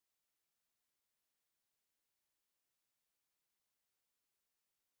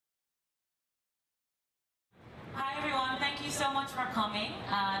coming.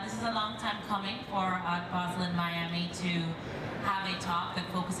 This is a long time coming for Basel in Miami to have a talk that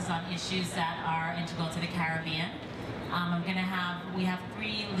focuses on issues that are integral to the Caribbean. We have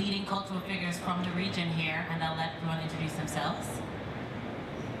three leading cultural figures from the region here, and I'll let everyone introduce themselves.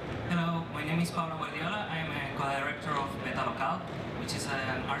 Hello, my name is Pablo Guardiola. I am a co-director of Beta Local, which is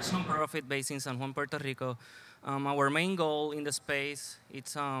an arts non-profit based in San Juan, Puerto Rico. Our main goal in the space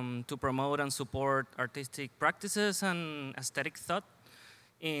is to promote and support artistic practices and aesthetic thought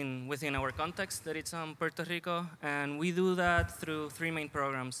within our context that it's Puerto Rico. And we do that through three main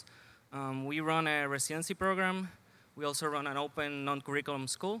programs. We run a residency program. We also run an open non-curriculum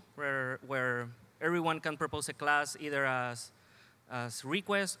school where everyone can propose a class either as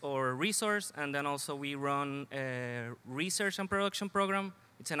request or resource. And then also we run a research and production program.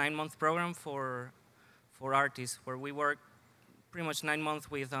 It's a 9-month program for artists, where we work pretty much 9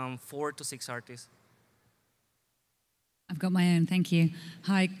 months with 4 to 6 artists. I've got my own, thank you.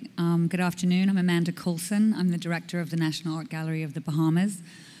 Hi, good afternoon. I'm Amanda Coulson. I'm the director of the National Art Gallery of the Bahamas,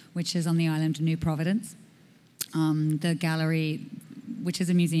 which is on the island of New Providence. The gallery, which is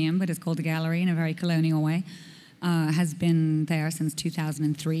a museum, but it's called a gallery in a very colonial way, has been there since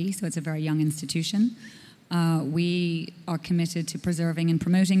 2003, so it's a very young institution. We are committed to preserving and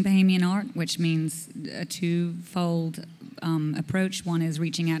promoting Bahamian art, which means a twofold approach. One is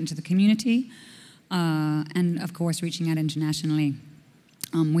reaching out into the community, and of course reaching out internationally.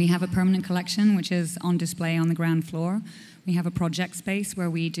 We have a permanent collection which is on display on the ground floor. We have a project space where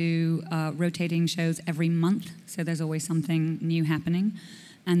we do rotating shows every month, so there's always something new happening.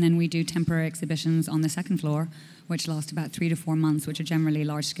 And then we do temporary exhibitions on the second floor, which last about 3 to 4 months, which are generally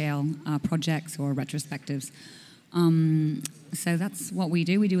large-scale projects or retrospectives. So that's what we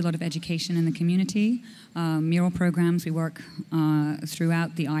do. We do a lot of education in the community, mural programs. We work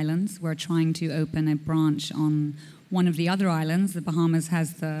throughout the islands. We're trying to open a branch on one of the other islands. The Bahamas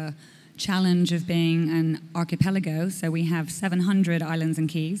has the challenge of being an archipelago, so we have 700 islands and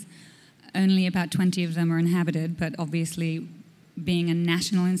keys. Only about 20 of them are inhabited, but obviously being a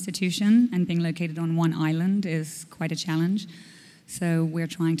national institution and being located on one island is quite a challenge. So we're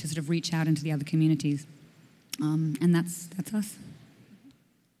trying to sort of reach out into the other communities. And that's us.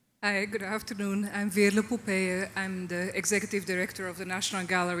 Hi, good afternoon. I'm Veerle Poupeye. I'm the executive director of the National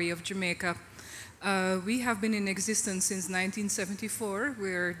Gallery of Jamaica. We have been in existence since 1974.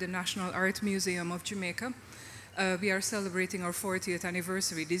 We're the National Art Museum of Jamaica. We are celebrating our 40th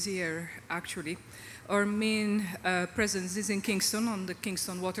anniversary this year, actually. Our main presence is in Kingston, on the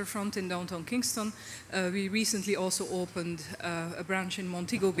Kingston waterfront in downtown Kingston. We recently also opened a branch in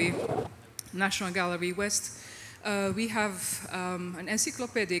Montego Bay, National Gallery West. We have an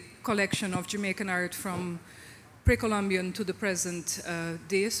encyclopedic collection of Jamaican art from pre-Columbian to the present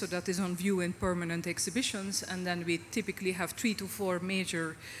day, so that is on view in permanent exhibitions, and then we typically have 3 to 4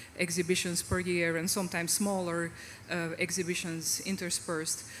 major exhibitions per year and sometimes smaller exhibitions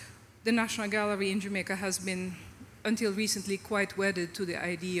interspersed. The National Gallery in Jamaica has been, until recently, quite wedded to the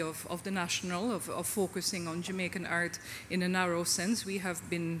idea of the national, of focusing on Jamaican art in a narrow sense. We have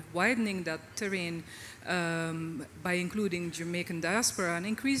been widening that terrain by including Jamaican diaspora and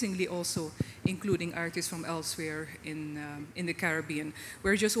increasingly also including artists from elsewhere in the Caribbean.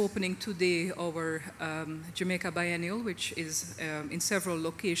 We're just opening today our Jamaica Biennial, which is in several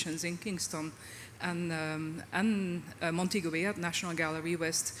locations in Kingston and Montego Bay at National Gallery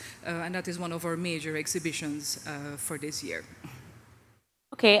West, and that is one of our major exhibitions for this year.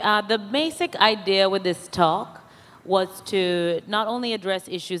 Okay, the basic idea with this talk was to not only address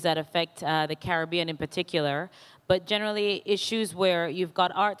issues that affect the Caribbean in particular, but generally issues where you've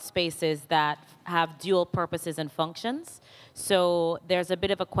got art spaces that have dual purposes and functions. So there's a bit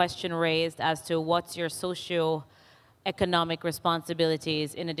of a question raised as to what's your socio-economic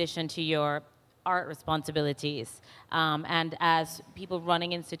responsibilities in addition to your art responsibilities. And as people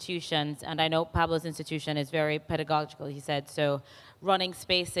running institutions, and I know Pablo's institution is very pedagogical, he said, so running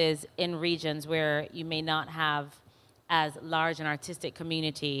spaces in regions where you may not have as large an artistic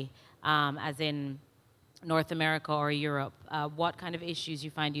community as in North America or Europe, what kind of issues you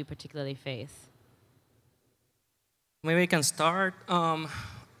find you particularly face? Maybe I can start.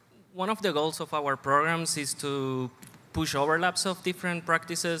 One of the goals of our programs is to push overlaps of different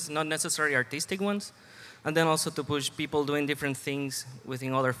practices, not necessarily artistic ones, and then also to push people doing different things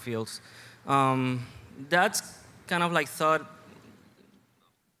within other fields. That's kind of like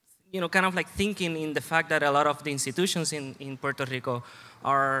kind of like thinking in the fact that a lot of the institutions in Puerto Rico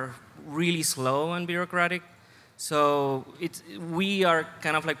are really slow and bureaucratic. So we are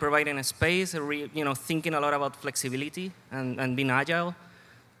kind of like providing a space, thinking a lot about flexibility and being agile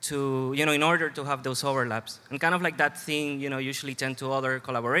to, in order to have those overlaps. And kind of like that thing, usually tend to other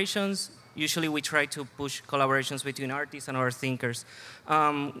collaborations. Usually we try to push collaborations between artists and other thinkers.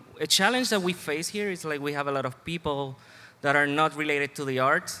 A challenge that we face here is like we have a lot of people that are not related to the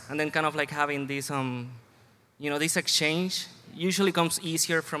arts, and then kind of like having this, this exchange usually comes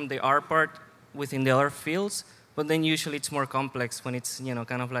easier from the art part within the other fields, but then usually it's more complex when it's,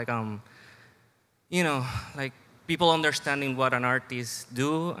 kind of like, like people understanding what an artist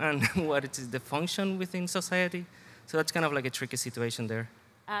do and what is the function within society. So that's kind of like a tricky situation there.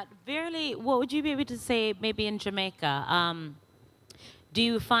 Veerle, what would you be able to say maybe in Jamaica? Do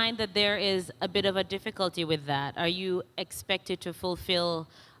you find that there is a bit of a difficulty with that? Are you expected to fulfill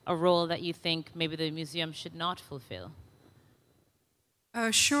a role that you think maybe the museum should not fulfill?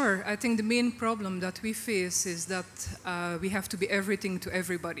 Sure. I think the main problem that we face is that we have to be everything to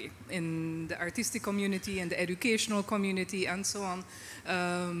everybody in the artistic community and the educational community and so on.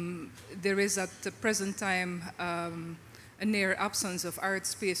 There is at the present time a near absence of art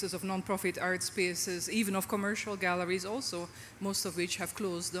spaces, of non-profit art spaces, even of commercial galleries also, most of which have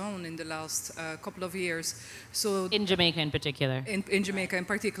closed down in the last couple of years. So in Jamaica in particular. In Jamaica in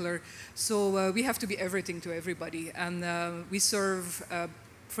particular. So we have to be everything to everybody. And we serve,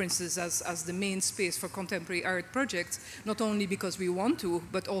 for instance, as the main space for contemporary art projects, not only because we want to,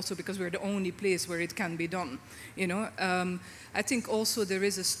 but also because we're the only place where it can be done. I think also there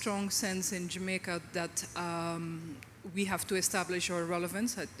is a strong sense in Jamaica that we have to establish our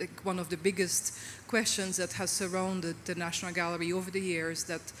relevance. I think one of the biggest questions that has surrounded the National Gallery over the years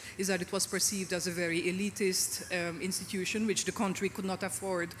is that it was perceived as a very elitist institution, which the country could not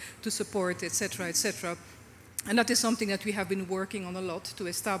afford to support, etc., etc. And that is something that we have been working on a lot to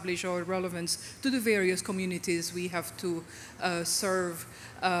establish our relevance to the various communities we have to serve.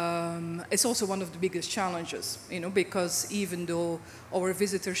 It's also one of the biggest challenges, because even though our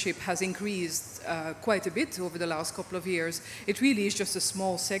visitorship has increased quite a bit over the last couple of years, it really is just a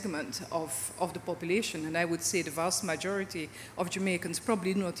small segment of the population. And I would say the vast majority of Jamaicans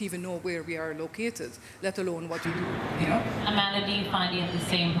probably do not even know where we are located, let alone what we do. Amanda, do you find you have the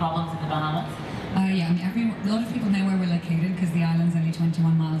same problems in the Bahamas? Yeah, a lot of people know where we're located because the island's only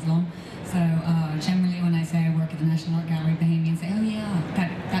 21 miles long. So generally when I say I work at the National Art Gallery, Bahamians say, oh yeah,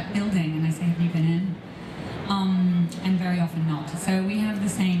 that building, and I say, have you been in? And very often not. So we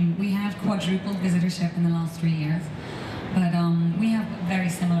have quadrupled visitorship in the last 3 years, but we have very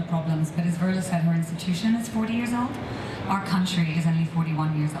similar problems. But as Veerle said, her institution is 40 years old. Our country is only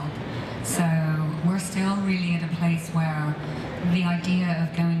 41 years old. So we're still really at a place where the idea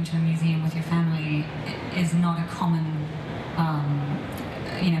of going to a museum with your family is not a common,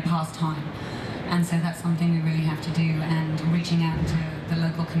 pastime. And so that's something we really have to do, and reaching out to the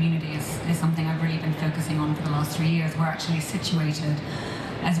local community is something I've really been focusing on for the last 3 years. We're actually situated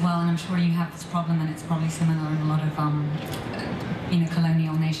as well, and I'm sure you have this problem, and it's probably similar in a lot of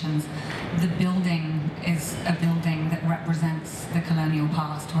colonial nations. The building is a building that represents the colonial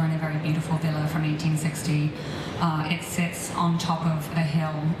past. We're in a very beautiful villa from 1860. It sits on top of a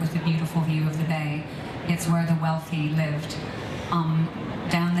hill with a beautiful view of the bay. It's where the wealthy lived.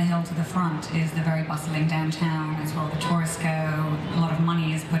 Down the hill to the front is the very bustling downtown. It's where all the tourists go. A lot of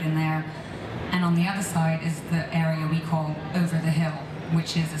money is put in there. And on the other side is the area we call Over the Hill,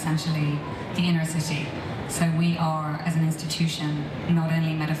 which is essentially the inner city. So we are, as an institution, not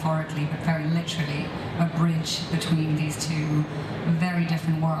only metaphorically, but very literally, a bridge between these two very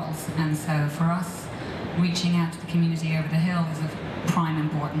different worlds. And so for us, reaching out to the community over the hill is of prime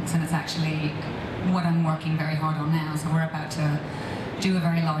importance, and it's actually what I'm working very hard on now. So we're about to do a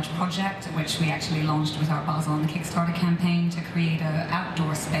very large project, which we actually launched with our Basel and the Kickstarter campaign, to create an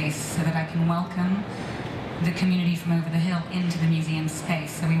outdoor space so that I can welcome the community from over the hill into the museum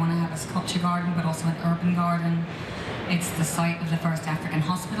space. So we want to have a sculpture garden, but also an urban garden. It's the site of the first African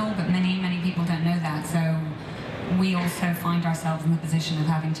hospital, but many, many people don't know that. So we also find ourselves in the position of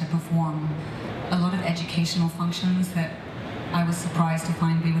having to perform a lot of educational functions that I was surprised to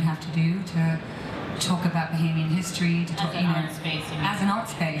find we would have to do to talk about Bahamian history, to talk, art space, as an art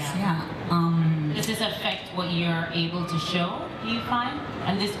space, yeah. Does this affect what you're able to show, do you find?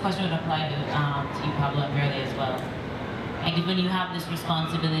 And this question would apply to you, Pablo, and Veerle as well. Like, when you have this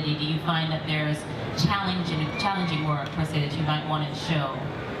responsibility, do you find that there's challenging work, per se, that you might want to show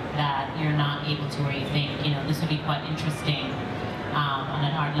that you're not able to, or you think, this would be quite interesting on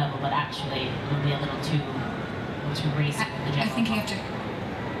an art level, but actually it would be a little too racy for the general I think you have to.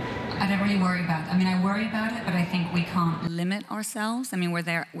 I don't really worry about it. I mean, I worry about it, but I think we can't limit ourselves. I mean,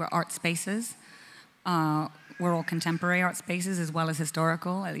 we're art spaces. We're all contemporary art spaces as well as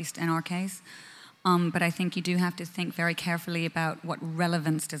historical, at least in our case. But I think you do have to think very carefully about what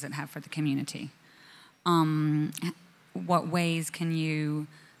relevance does it have for the community. What ways can you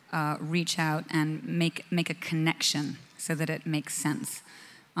reach out and make a connection so that it makes sense?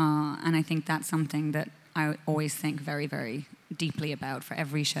 And I think that's something that I always think very, very deeply about for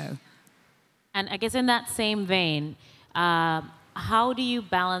every show. And I guess in that same vein, how do you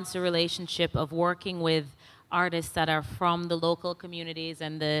balance the relationship of working with artists that are from the local communities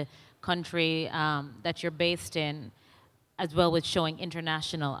and the country that you're based in, as well with showing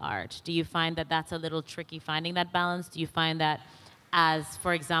international art? Do you find that that's a little tricky, finding that balance? Do you find that, as,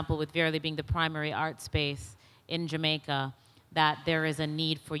 for example, with Veerle being the primary art space in Jamaica, that there is a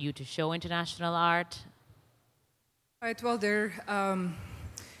need for you to show international art? Right, well, there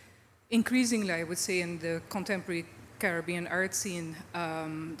increasingly, I would say, in the contemporary Caribbean art scene,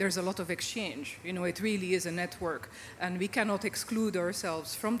 there's a lot of exchange. You know, it really is a network, and we cannot exclude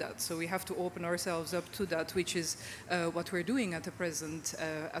ourselves from that. So we have to open ourselves up to that, which is what we're doing at the present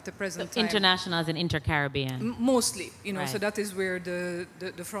time. International as in inter-Caribbean? Mostly, you know, right. So that is where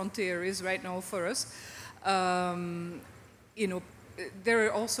the frontier is right now for us. You know, there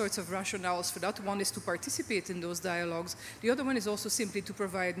are all sorts of rationales for that. One is to participate in those dialogues. The other one is also simply to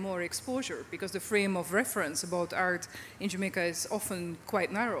provide more exposure, because the frame of reference about art in Jamaica is often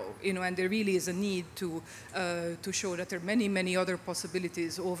quite narrow, you know, and there really is a need to show that there are many, many other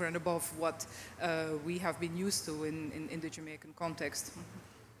possibilities over and above what we have been used to in the Jamaican context.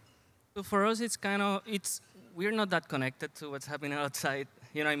 So for us, we're not that connected to what's happening outside,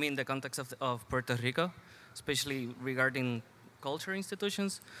 you know, I mean, the context of Puerto Rico, especially regarding culture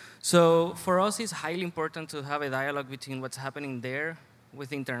institutions. So for us, it's highly important to have a dialogue between what's happening there with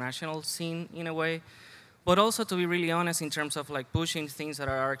the international scene in a way, but also to be really honest in terms of like pushing things that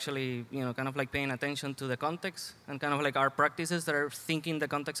are actually, you know, kind of like paying attention to the context and kind of like our practices that are thinking the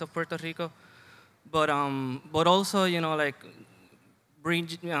context of Puerto Rico, but also, you know, like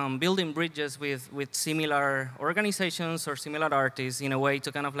building bridges with similar organizations or similar artists in a way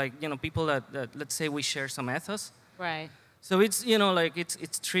to kind of like, you know, people that let's say we share some ethos. Right. So it's, you know, like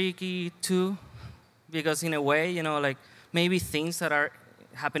it's tricky too, because in a way, you know, like maybe things that are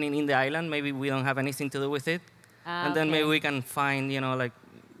happening in the island, maybe we don't have anything to do with it, and then maybe we can find, you know,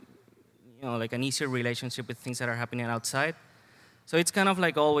 like an easier relationship with things that are happening outside. So it's kind of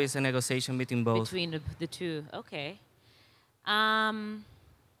like always a negotiation between both. Between the two, okay. I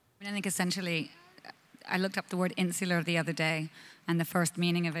think essentially, I looked up the word insular the other day, and the first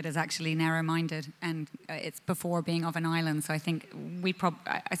meaning of it is actually narrow-minded, and it's before being of an island. So I think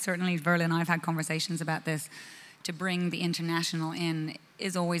I certainly, Veerle and I have had conversations about this. To bring the international in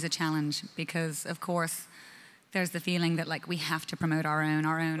is always a challenge, because of course there's the feeling that like we have to promote our own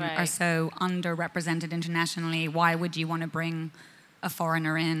right. are so underrepresented internationally. Why would you want to bring a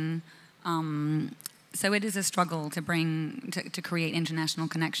foreigner in? So it is a struggle to create international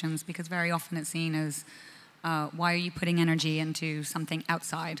connections, because very often it's seen as why are you putting energy into something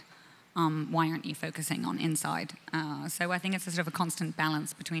outside? Why aren't you focusing on inside? So I think it's a sort of a constant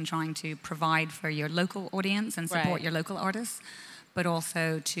balance between trying to provide for your local audience and support right. your local artists, but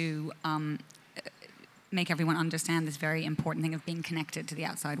also to make everyone understand this very important thing of being connected to the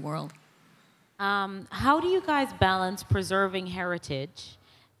outside world. How do you guys balance preserving heritage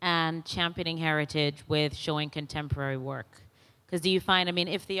and championing heritage with showing contemporary work? Because do you find, I mean,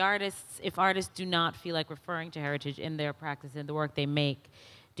 if artists do not feel like referring to heritage in their practice, in the work they make,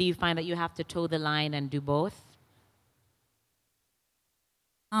 do you find that you have to toe the line and do both?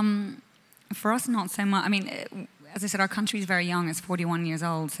 For us, not so much. I mean, as I said, our country is very young. It's 41 years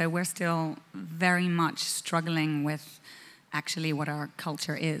old, so we're still very much struggling with actually what our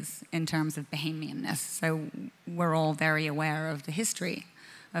culture is in terms of Bahamianness. So we're all very aware of the history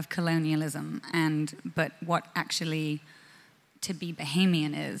of colonialism, but what actually to be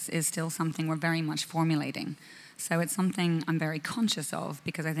Bahamian is still something we're very much formulating. So it's something I'm very conscious of,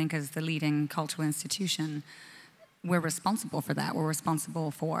 because I think as the leading cultural institution, we're responsible for that. We're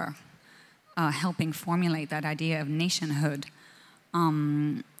responsible for helping formulate that idea of nationhood.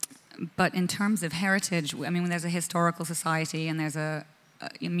 But in terms of heritage, I mean, there's a historical society and there's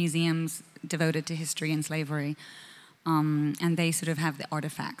museums devoted to history and slavery, and they sort of have the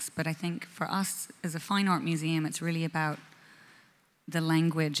artifacts. But I think for us as a fine art museum, it's really about the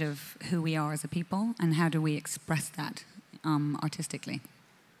language of who we are as a people and how do we express that artistically.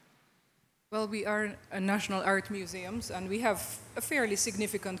 Well, we are a national art museum, and we have a fairly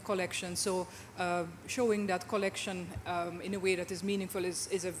significant collection. So showing that collection in a way that is meaningful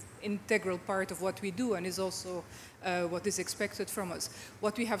is integral part of what we do and is also what is expected from us.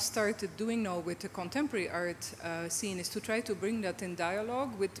 What we have started doing now with the contemporary art scene is to try to bring that in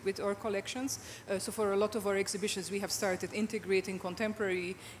dialogue with our collections. So for a lot of our exhibitions, we have started integrating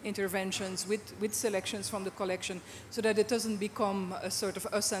contemporary interventions with selections from the collection so that it doesn't become a sort of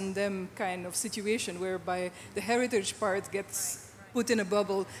us and them kind of situation whereby the heritage part gets put in a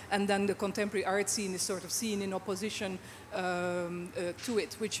bubble, and then the contemporary art scene is sort of seen in opposition to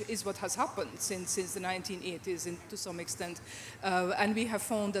it, which is what has happened since the 1980s to some extent. And we have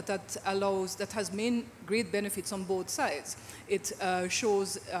found that that has great benefits on both sides. It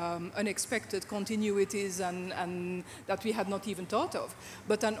shows unexpected continuities and that we had not even thought of.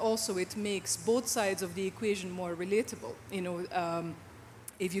 But then also it makes both sides of the equation more relatable. You know,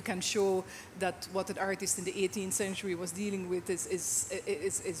 if you can show that what an artist in the 18th century was dealing with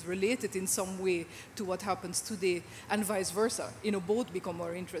is related in some way to what happens today, and vice versa, you know, both become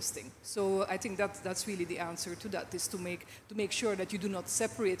more interesting. So I think that's really the answer to that, is to make sure that you do not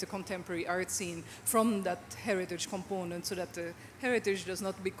separate the contemporary art scene from that heritage component, so that the heritage does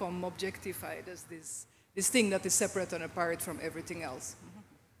not become objectified as this thing that is separate and apart from everything else.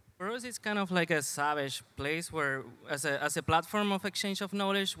 For us, it's kind of like a savage place where, as a platform of exchange of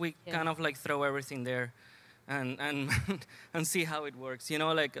knowledge, we kind of like throw everything there, and and see how it works. You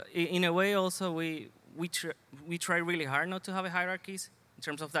know, like in a way, also we try really hard not to have hierarchies in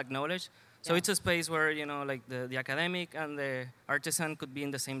terms of that knowledge. So it's a space where, you know, like the academic and the artisan could be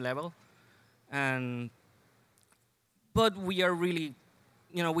in the same level, but we are really,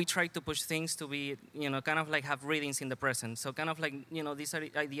 you know, we try to push things to be, you know, kind of like have readings in the present. So kind of like, you know, this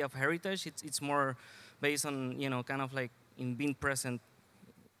idea of heritage, it's more based on, you know, kind of like in being present,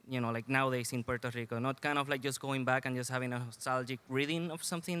 you know, like nowadays in Puerto Rico, not kind of like just going back and just having a nostalgic reading of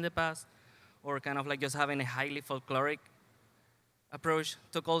something in the past, or kind of like just having a highly folkloric approach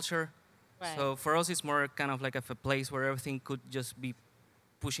to culture. Right. So for us, it's more kind of like a place where everything could just be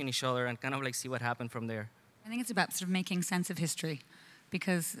pushing each other and kind of like see what happened from there. I think it's about sort of making sense of history.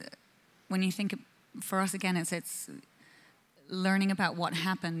 Because when you think, for us again, it's learning about what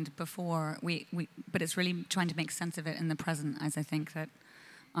happened before, but it's really trying to make sense of it in the present, as I think that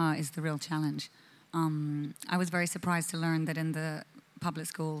is the real challenge. I was very surprised to learn that in the public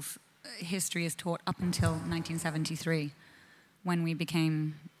schools, history is taught up until 1973, when we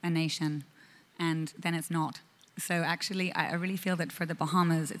became a nation, and then it's not. So actually, I really feel that for the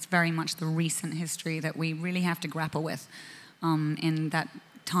Bahamas, it's very much the recent history that we really have to grapple with. In that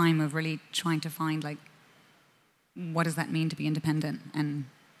time of really trying to find, like, what does that mean to be independent, and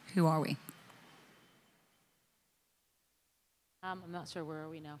who are we? I'm not sure, where are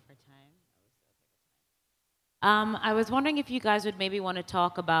we now for time? I was wondering if you guys would maybe want to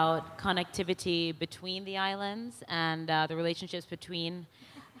talk about connectivity between the islands and the relationships between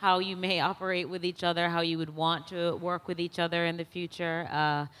how you may operate with each other, how you would want to work with each other in the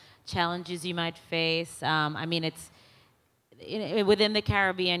future, challenges you might face. I mean, it's within the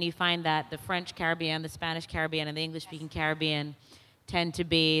Caribbean, you find that the French Caribbean, the Spanish Caribbean, and the English-speaking Caribbean tend to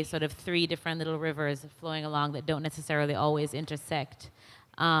be sort of three different little rivers flowing along that don't necessarily always intersect.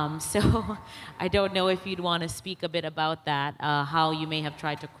 So I don't know if you'd want to speak a bit about that, how you may have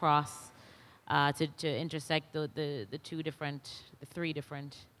tried to cross, to intersect the three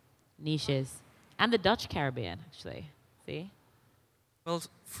different niches. And the Dutch Caribbean, actually. See? Well,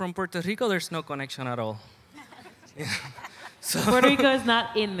 from Puerto Rico, there's no connection at all. Yeah. So Puerto Rico is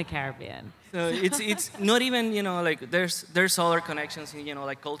not in the Caribbean. So it's not even, you know, like there's other connections, you know,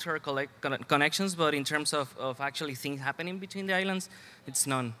 like cultural connections, but in terms of actually things happening between the islands, it's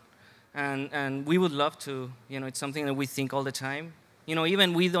none. And we would love to, you know, it's something that we think all the time. You know,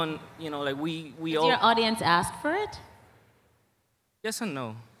 even we don't, you know, like we all... Does your audience ask for it? Yes and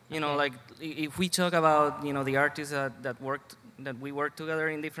no. You know, like if we talk about, you know, the artists that we work together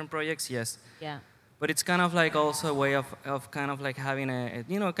in different projects, yes. Yeah. But it's kind of like also a way of kind of like having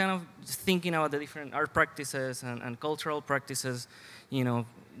you know, kind of thinking about the different art practices and cultural practices, you know,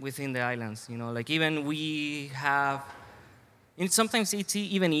 within the islands. You know, like even we have, and sometimes it's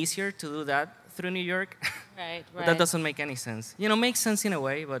even easier to do that through New York. Right, But that doesn't make any sense. You know, makes sense in a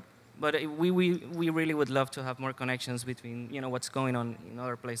way, but we really would love to have more connections between, you know, what's going on in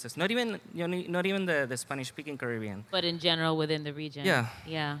other places. Not even, you know, not even the Spanish-speaking Caribbean. But in general within the region. Yeah.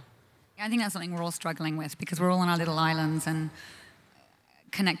 Yeah. I think that's something we're all struggling with, because we're all on our little islands, and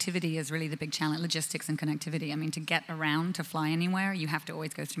connectivity is really the big challenge, logistics and connectivity. I mean, to get around, to fly anywhere, you have to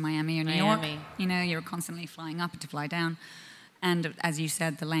always go through Miami or New York. You know, you're constantly flying up to fly down. And as you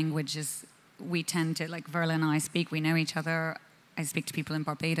said, the language is, we tend to, like Veerle and I speak, we know each other. I speak to people in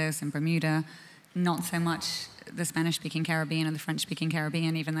Barbados and Bermuda, not so much the Spanish-speaking Caribbean and the French-speaking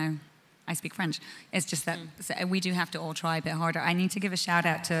Caribbean, even though I speak French. It's just that we do have to all try a bit harder. I need to give a shout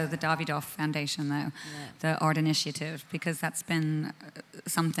out to the Davidoff Foundation, though, the Art Initiative, because that's been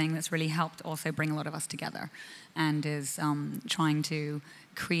something that's really helped also bring a lot of us together and is trying to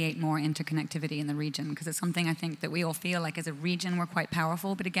create more interconnectivity in the region, because it's something I think that we all feel like as a region we're quite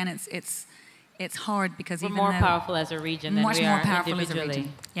powerful, but again, it's hard because we're even more though powerful as a region than we are individually.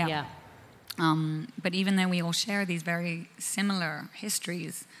 Yeah. But even though we all share these very similar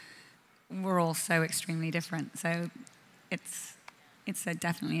histories, we're all so extremely different. So it's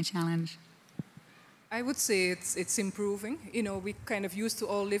definitely a challenge. I would say it's improving. You know, we kind of used to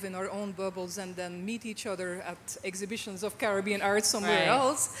all live in our own bubbles and then meet each other at exhibitions of Caribbean art somewhere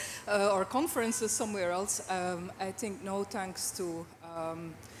else, or conferences somewhere else. I think now, thanks to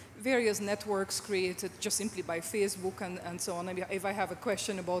various networks created just simply by Facebook and so on. If I have a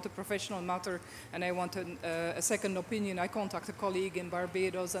question about a professional matter and I want a second opinion, I contact a colleague in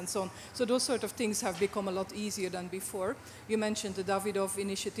Barbados and so on. So those sort of things have become a lot easier than before. You mentioned the Davidoff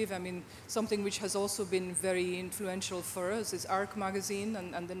initiative. I mean, something which has also been very influential for us is ARC magazine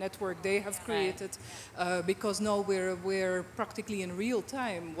and the network they have created, because now we're practically in real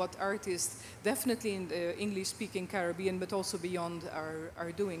time what artists, definitely in the English-speaking Caribbean, but also beyond,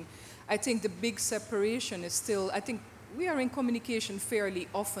 are doing. I think the big separation is still, I think we are in communication fairly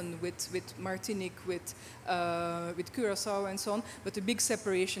often with Martinique, with Curacao and so on, but the big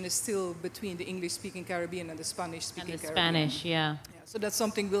separation is still between the English-speaking Caribbean and the Spanish-speaking Caribbean. Spanish, yeah. So that's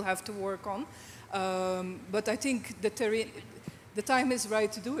something we'll have to work on. But I think the time is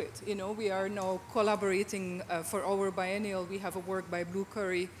right to do it. You know, we are now collaborating for our biennial. We have a work by Blue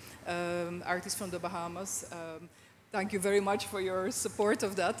Curry, artist from the Bahamas. Thank you very much for your support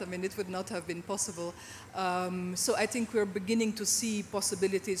of that. I mean, it would not have been possible. So I think we're beginning to see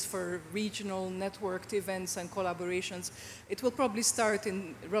possibilities for regional networked events and collaborations. It will probably start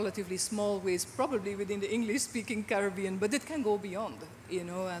in relatively small ways, probably within the English-speaking Caribbean, but it can go beyond, you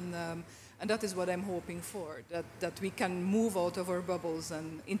know, and that is what I'm hoping for, that we can move out of our bubbles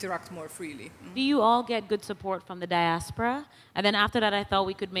and interact more freely. Do you all get good support from the diaspora? And then after that, I thought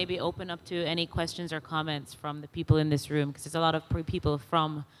we could maybe open up to any questions or comments from the people in this room, because there's a lot of people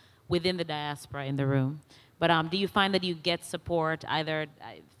from within the diaspora in the room. But do you find that you get support either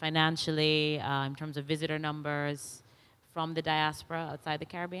financially, in terms of visitor numbers, from the diaspora outside the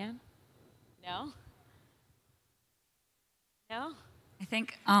Caribbean? No? No? I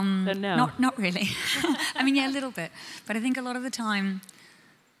think, so no. Not really. I mean, yeah, a little bit. But I think a lot of the time,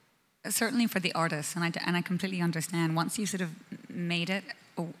 certainly for the artists, and I completely understand, once you sort of made it,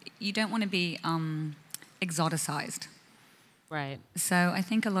 you don't want to be exoticized. Right. So I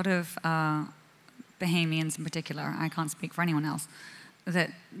think a lot of Bahamians in particular, I can't speak for anyone else,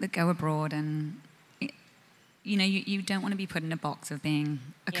 that go abroad and, you know, you don't want to be put in a box of being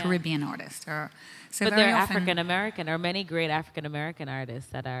a Caribbean artist. So but they're African-American, or many great African-American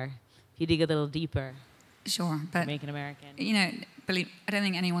artists that are, if you dig a little deeper, sure, but Jamaican-American. You know, I don't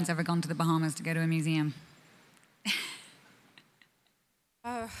think anyone's ever gone to the Bahamas to go to a museum.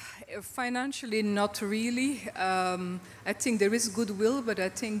 Financially, not really. I think there is goodwill, but I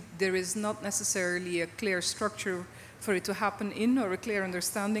think there is not necessarily a clear structure for it to happen in, or a clear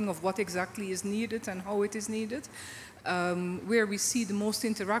understanding of what exactly is needed and how it is needed. Where we see the most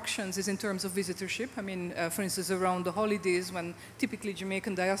interactions is in terms of visitorship. I mean, for instance, around the holidays, when typically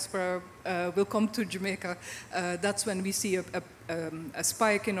Jamaican diaspora will come to Jamaica, that's when we see a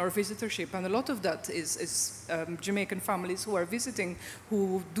spike in our visitorship. And a lot of that is Jamaican families who are visiting,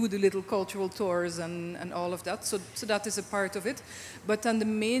 who do the little cultural tours and all of that. So that is a part of it. But then the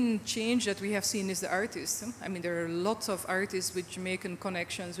main change that we have seen is the artists. I mean, there are lots of artists with Jamaican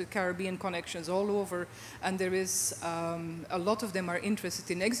connections, with Caribbean connections all over. And there is a lot of them are interested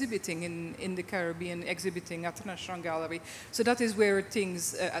in exhibiting in the Caribbean, exhibiting at the National Gallery. So that is where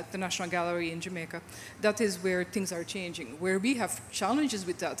things, at the National Gallery in Jamaica, that is where things are changing. Where we have challenges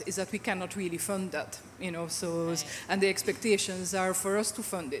with that is that we cannot really fund that, you know, so, and the expectations are for us to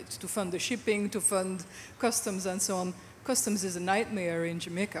fund it, to fund the shipping, to fund customs and so on. Customs is a nightmare in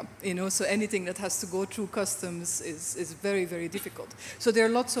Jamaica, you know, so anything that has to go through customs is very, very difficult. So there are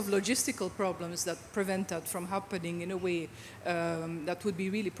lots of logistical problems that prevent that from happening in a way that would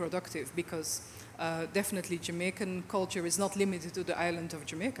be really productive, because definitely Jamaican culture is not limited to the island of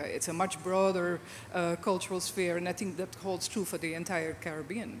Jamaica. It's a much broader cultural sphere, and I think that holds true for the entire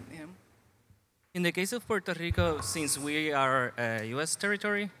Caribbean. Yeah. In the case of Puerto Rico, since we are a U.S.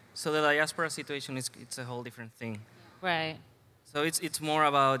 territory, so the diaspora situation it's a whole different thing. Right. So it's more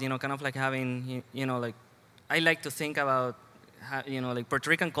about, you know, kind of like having, you know, like, I like to think about like Puerto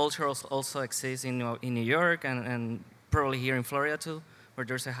Rican culture also exists in New York and probably here in Florida too, where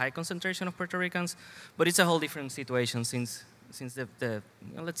there's a high concentration of Puerto Ricans, but it's a whole different situation since the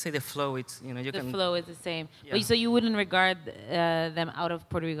let's say the flow, the flow is the same. Yeah. But so you wouldn't regard them out of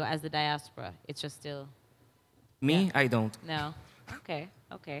Puerto Rico as the diaspora. It's just still. Me, Yeah. I don't. No. Okay.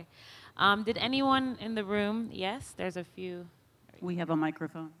 Okay. Did anyone in the room? Yes, there's a few. We have a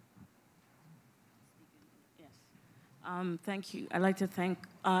microphone. Yes. Thank you. I'd like to thank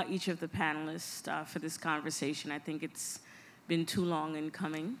each of the panelists for this conversation. I think it's been too long in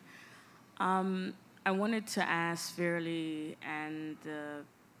coming. I wanted to ask Veerle and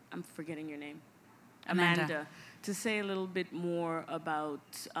I'm forgetting your name, Amanda, to say a little bit more about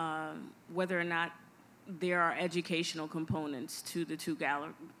whether or not there are educational components to the two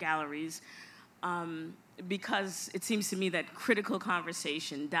galleries, because it seems to me that critical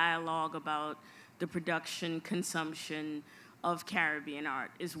conversation, dialogue about the production, consumption of Caribbean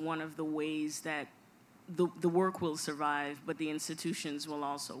art is one of the ways that the work will survive, but the institutions will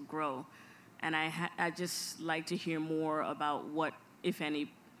also grow. And I just like to hear more about what, if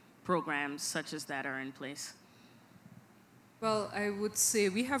any, programs such as that are in place. Well, I would say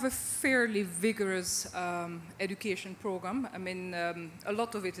we have a fairly vigorous education program. I mean, a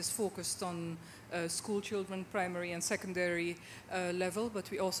lot of it is focused on school children, primary and secondary level,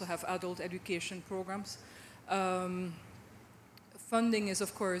 but we also have adult education programs. Funding is,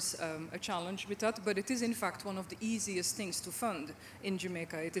 of course, a challenge with that, but it is, in fact, one of the easiest things to fund in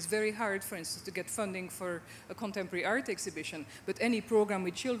Jamaica. It is very hard, for instance, to get funding for a contemporary art exhibition, but any program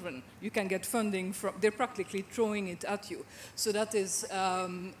with children, you can get funding from, they're practically throwing it at you. So that is,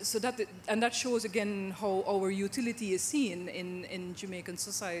 and that shows, again, how our utility is seen in Jamaican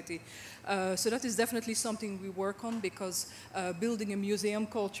society. So that is definitely something we work on, because building a museum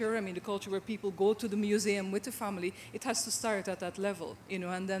culture, I mean, the culture where people go to the museum with the family, it has to start at that level,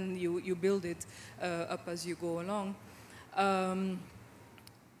 and then you build it up as you go along.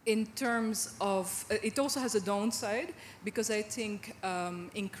 In terms of, it also has a downside, because I think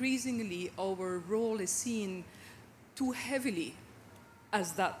increasingly our role is seen too heavily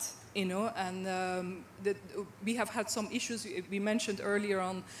as that. And we have had some issues. We mentioned earlier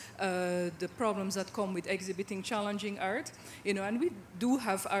on the problems that come with exhibiting challenging art, and we do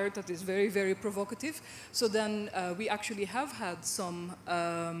have art that is very, very provocative. So then we actually have had some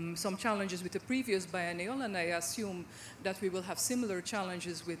challenges with the previous biennial, and I assume that we will have similar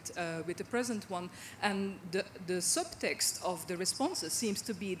challenges with the present one. And the subtext of the responses seems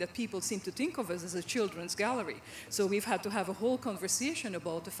to be that people seem to think of us as a children's gallery. So we've had to have a whole conversation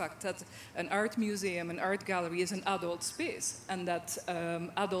about the fact that an art museum, an art gallery is an adult space, and that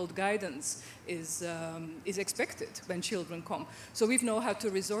adult guidance is expected when children come. So we've now had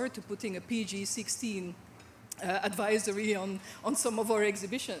to resort to putting a PG-16 advisory on some of our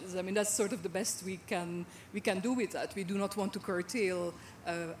exhibitions. I mean, that's sort of the best we can do with that. We do not want to curtail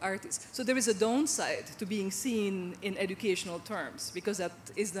artists. So there is a downside to being seen in educational terms, because that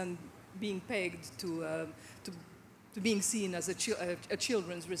is then being pegged to being seen as a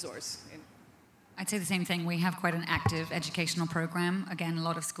children's resource. I'd say the same thing. We have quite an active educational program. Again, a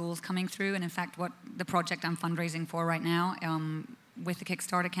lot of schools coming through. And in fact, what the project I'm fundraising for right now with the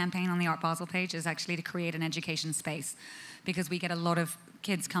Kickstarter campaign on the Art Basel page is actually to create an education space, because we get a lot of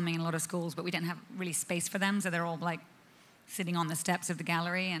kids coming in a lot of schools, but we didn't have really space for them. So they're all like sitting on the steps of the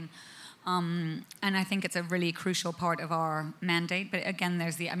gallery. And I think it's a really crucial part of our mandate. But again,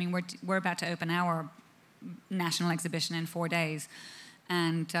 we're about to open our national exhibition in 4 days,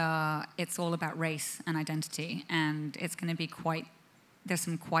 and it's all about race and identity, and it's going to be there's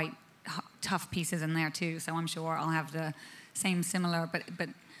some quite tough pieces in there too, so I'm sure I'll have the similar, but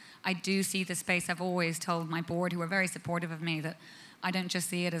I do see the space. I've always told my board, who are very supportive of me, that I don't just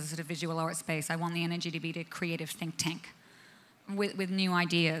see it as a sort of visual art space. I want the energy to be a creative think tank with new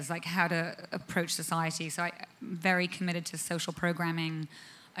ideas, like how to approach society. So I'm very committed to social programming,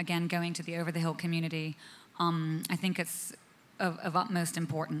 again, going to the over-the-hill community. I think it's of utmost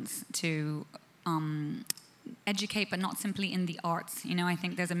importance to educate, but not simply in the arts. I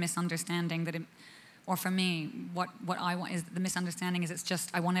think there's a misunderstanding that, or for me, what I want is, the misunderstanding is it's just,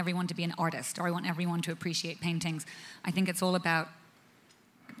 I want everyone to be an artist, or I want everyone to appreciate paintings. I think it's all about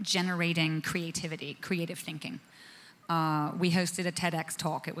generating creativity, creative thinking. We hosted a TEDx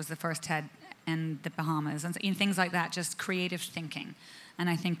talk. It was the first TED in the Bahamas, and things like that, just creative thinking. And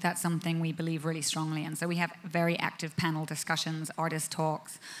I think that's something we believe really strongly in. So we have very active panel discussions, artist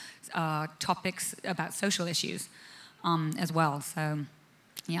talks, topics about social issues as well. So,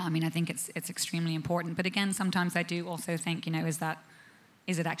 yeah, I mean, I think it's extremely important. But again, sometimes I do also think,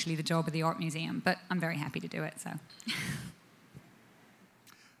 is it actually the job of the art museum? But I'm very happy to do it, so.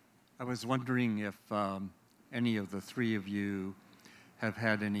 I was wondering if any of the three of you have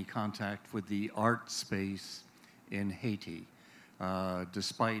had any contact with the art space in Haiti.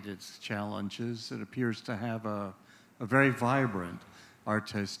 Despite its challenges, it appears to have a very vibrant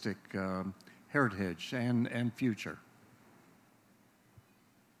artistic heritage and future.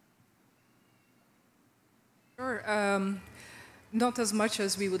 Sure. Not as much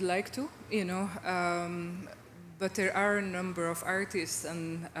as we would like to, you know, but there are a number of artists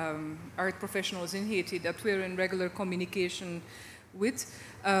and art professionals in Haiti that we're in regular communication with.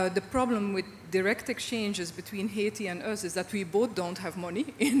 The problem with direct exchanges between Haiti and us is that we both don't have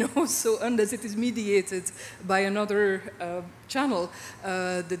money, you know, so unless it is mediated by another channel,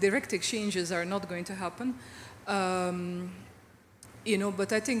 the direct exchanges are not going to happen. You know,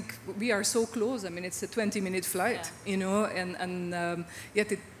 but I think we are so close. I mean, it's a 20-minute flight, yeah. You know, and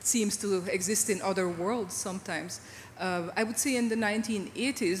yet it seems to exist in other worlds sometimes. I would say in the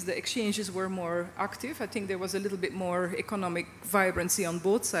 1980s, the exchanges were more active. I think there was a little bit more economic vibrancy on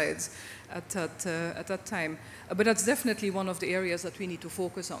both sides at that time. But that's definitely one of the areas that we need to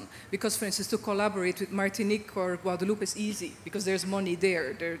focus on. Because, for instance, to collaborate with Martinique or Guadeloupe is easy because there's money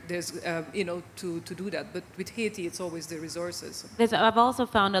there. There's, you know, to do that. But with Haiti, it's always the resources. I've also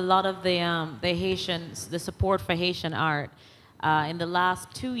found a lot of the support for Haitian art. In the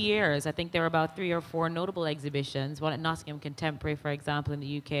last 2 years, I think there were about 3 or 4 notable exhibitions, one at Nottingham Contemporary, for example, in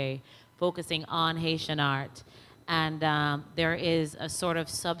the UK, focusing on Haitian art. And there is a sort of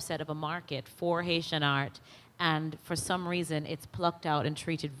subset of a market for Haitian art, and for some reason, it's plucked out and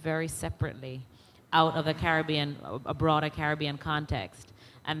treated very separately out of the Caribbean, a broader Caribbean context.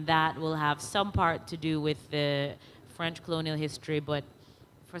 And that will have some part to do with the French colonial history, but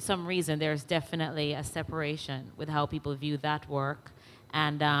for some reason, there's definitely a separation with how people view that work.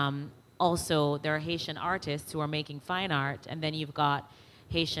 And also, there are Haitian artists who are making fine art, and then you've got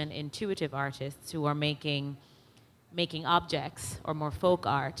Haitian intuitive artists who are making objects or more folk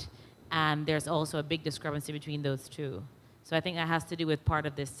art, and there's also a big discrepancy between those two. So I think that has to do with part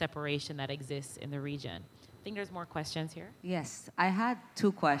of this separation that exists in the region. I think there's more questions here. Yes, I had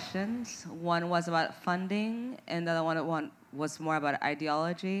 2 questions. One was about funding, and the other one was more about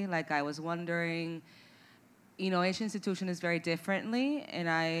ideology. Like, I was wondering, you know, each institution is very differently, and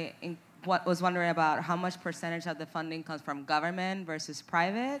I was wondering about how much percentage of the funding comes from government versus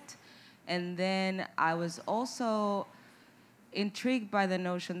private. And then I was also intrigued by the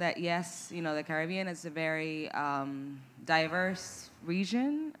notion that, yes, you know, the Caribbean is a very diverse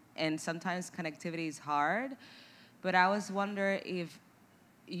region, and sometimes connectivity is hard. But I was wondering if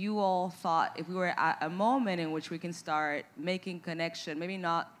you all thought if we were at a moment in which we can start making connection, maybe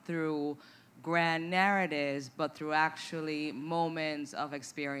not through grand narratives, but through actually moments of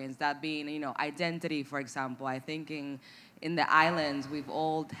experience, that being, you know, identity, for example. I think in the islands, we've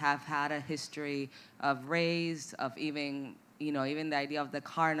all have had a history of race, of even, you know, even the idea of the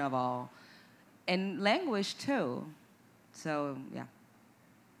carnival, and language too. So, yeah.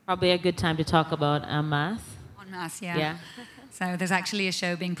 Probably a good time to talk about en masse. En masse, yeah. So there's actually a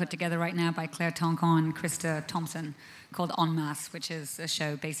show being put together right now by Claire Tonkin and Krista Thompson called En Masse, which is a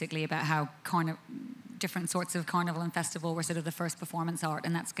show basically about how different sorts of carnival and festival were sort of the first performance art,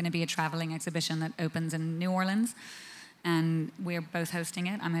 and that's going to be a traveling exhibition that opens in New Orleans, and we're both hosting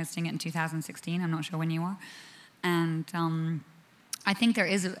it. I'm hosting it in 2016. I'm not sure when you are. And I think there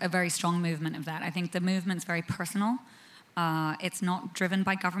is a very strong movement of that. I think the movement's very personal. It's not driven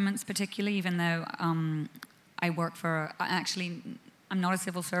by governments particularly, even though I work for, actually, I'm not a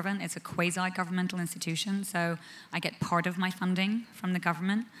civil servant. It's a quasi-governmental institution, so I get part of my funding from the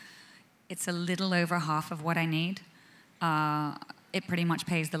government. It's a little over half of what I need. It pretty much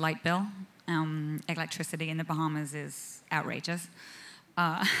pays the light bill. Electricity in the Bahamas is outrageous.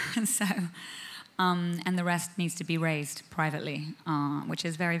 And the rest needs to be raised privately, which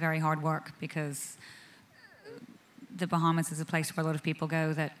is very, very hard work because the Bahamas is a place where a lot of people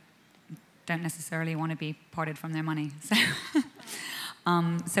go that don't necessarily want to be parted from their money.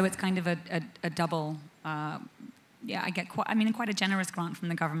 So it's kind of a double. Yeah, I get quite a generous grant from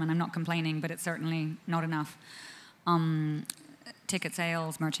the government. I'm not complaining, but it's certainly not enough. Ticket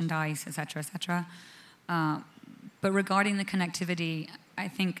sales, merchandise, etc., etc. But regarding the connectivity, I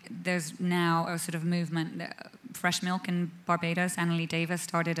think there's now a sort of movement. Fresh Milk in Barbados, Annalie Davis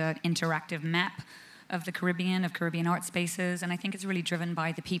started an interactive map of the Caribbean, of Caribbean art spaces, and I think it's really driven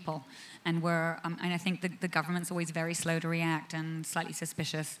by the people. And I think the government's always very slow to react and slightly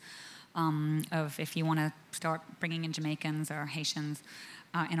suspicious of if you want to start bringing in Jamaicans or Haitians,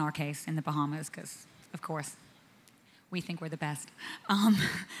 in our case, in the Bahamas, because, of course, we think we're the best.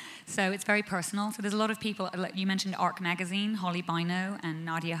 So it's very personal. So there's a lot of people, like you mentioned ARC Magazine, Holly Bino and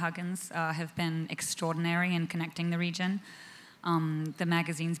Nadia Huggins have been extraordinary in connecting the region. The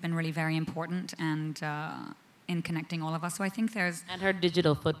magazine's been really very important and in connecting all of us. So I think there's... And her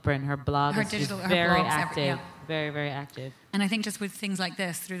digital footprint, her blog is very active, very, very active. And I think just with things like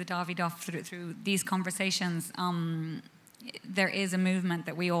this, through the Davidoff, through these conversations, there is a movement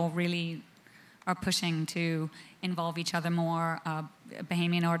that we all really are pushing to involve each other more.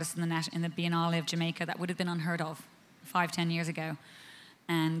 Bahamian artists in the Biennale of Jamaica, that would have been unheard of 5-10 years ago.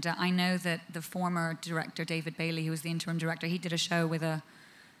 And I know that the former director, David Bailey, who was the interim director, he did a show with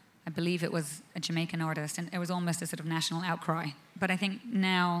I believe it was a Jamaican artist, and it was almost a sort of national outcry. But I think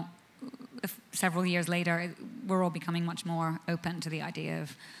now, several years later, we're all becoming much more open to the idea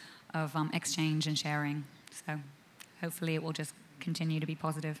of exchange and sharing. So hopefully it will just continue to be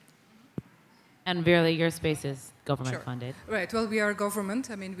positive. And Veerle, your space is government funded. Right, well, we are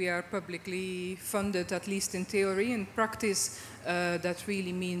government. I mean, we are publicly funded, at least in theory. In practice, that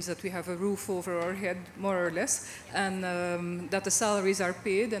really means that we have a roof over our head, more or less, and that the salaries are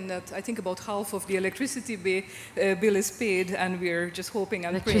paid, and that I think about half of the electricity bill is paid, and we're just hoping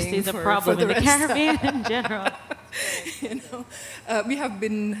and praying for the rest. Electricity is a problem in the Caribbean in general. You know, we have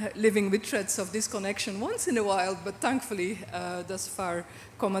been living with threats of disconnection once in a while, but thankfully, thus far,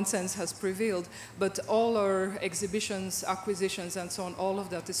 common sense has prevailed. But all our exhibitions, acquisitions, and so on, all of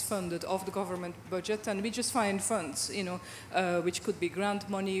that is funded off the government budget, and we just find funds, you know, which could be grant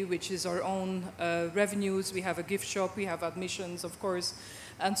money, which is our own revenues. We have a gift shop, we have admissions, of course,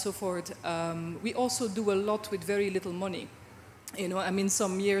 and so forth. We also do a lot with very little money. You know, I mean,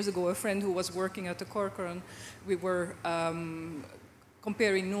 some years ago, a friend who was working at the Corcoran, we were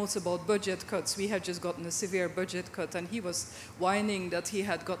comparing notes about budget cuts. We had just gotten a severe budget cut, and he was whining that he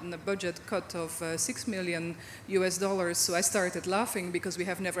had gotten a budget cut of $6 million US. So I started laughing because we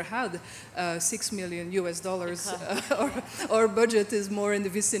have never had $6 million US. Our budget is more in the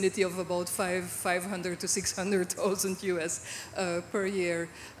vicinity of about 500 to 600,000 US per year.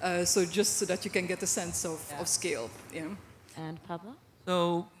 So just so that you can get a sense of scale. You know? And Pablo?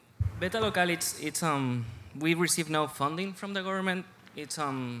 So, Beta Local, we receive no funding from the government. It's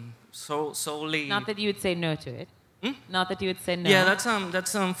solely. Not that you would say no to it. Hmm? Not that you would say no. Yeah,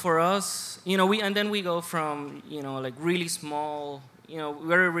 that's for us. You know, and then we go from, you know, like really small. You know,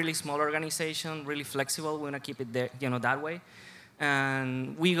 we're a really small organization, really flexible. We want to keep it there, you know, that way.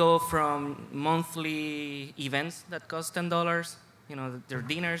 And we go from monthly events that cost $10. You know, they're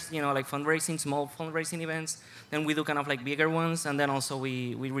dinners, you know, like fundraising, small fundraising events. Then we do kind of like bigger ones, and then also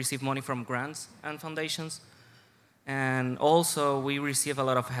we receive money from grants and foundations. And also we receive a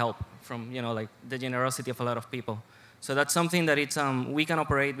lot of help from, you know, like the generosity of a lot of people. So that's something that we can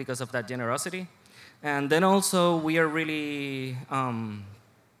operate because of that generosity. And then also we are really,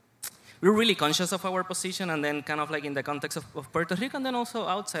 we're really conscious of our position, and then kind of like in the context of Puerto Rico, and then also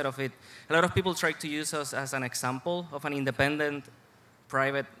outside of it. A lot of people try to use us as an example of an independent,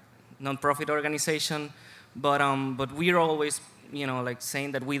 private, non-profit organization, but we're always, you know, like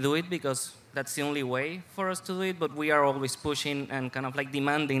saying that we do it because that's the only way for us to do it, but we are always pushing and kind of like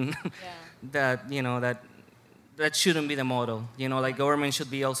demanding that, you know, that shouldn't be the model. You know, like government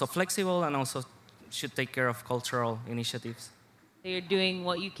should be also flexible and also should take care of cultural initiatives. So you're doing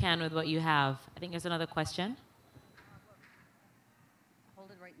what you can with what you have. I think there's another question.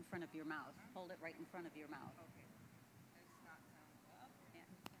 Hold it right in front of your mouth. Hold it right in front of your mouth. Okay.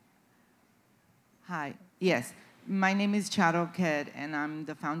 Hi. Yes. My name is Charo Ked, and I'm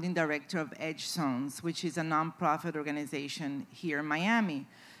the founding director of Edge Zones, which is a nonprofit organization here in Miami.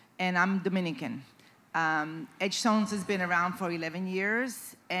 And I'm Dominican. Edge Zones has been around for 11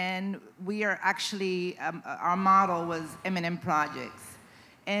 years, and we are actually, our model was M&M Projects.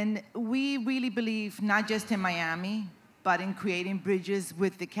 And we really believe not just in Miami, but in creating bridges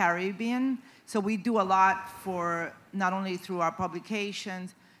with the Caribbean. So we do a lot for, not only through our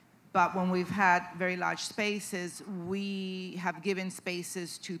publications, but when we've had very large spaces, we have given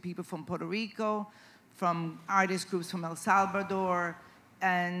spaces to people from Puerto Rico, from artist groups from El Salvador,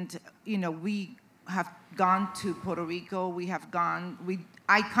 and you know, we have gone to Puerto Rico. We have gone.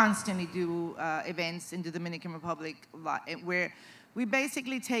 I constantly do events in the Dominican Republic, where we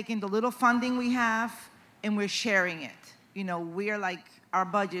basically taking the little funding we have and we're sharing it. You know, we're like, our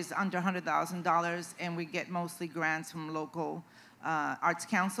budget is under $100,000, and we get mostly grants from local arts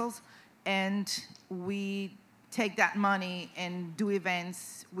councils, and we take that money and do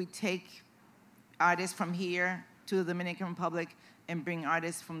events. We take artists from here to the Dominican Republic and bring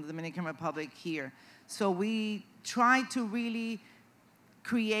artists from the Dominican Republic here. So we try to really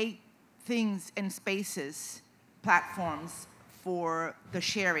create things and spaces platforms for the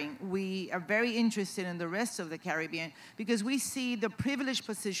sharing. We are very interested in the rest of the Caribbean because we see the privileged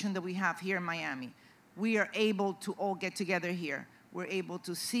position that we have here in Miami. We are able to all get together here. We're able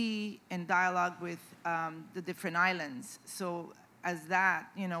to see and dialogue with the different islands. So as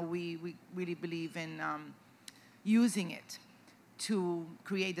that, you know, we really believe in using it to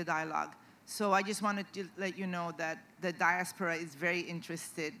create the dialogue. So I just wanted to let you know that the diaspora is very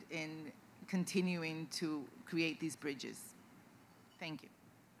interested in continuing to create these bridges. Thank you.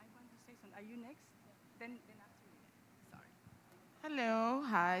 I want to say something. Are you next? Then after you. Sorry. Hello.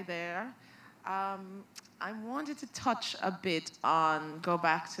 Hi there. I wanted to touch a bit on, go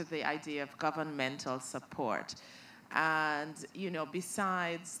back to the idea of governmental support. And, you know,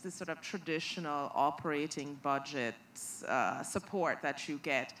 besides the sort of traditional operating budget support that you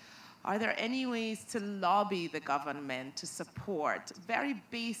get, are there any ways to lobby the government to support very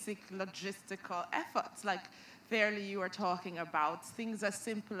basic logistical efforts? Like, Veerle, you were talking about things as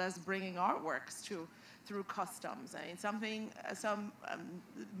simple as bringing artworks through customs. I mean, some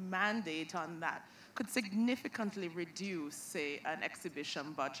mandate on that could significantly reduce, say, an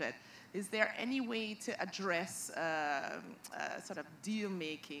exhibition budget. Is there any way to address sort of deal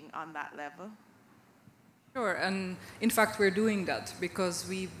making on that level? Sure, and in fact we're doing that because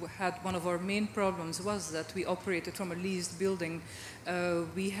we had one of our main problems was that we operated from a leased building.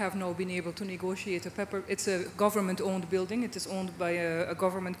 We have now been able to negotiate it's a government-owned building. It is owned by a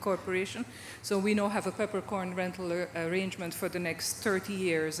government corporation. So we now have a peppercorn rental arrangement for the next 30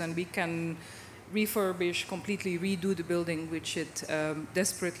 years, and we can refurbish, completely redo the building, which it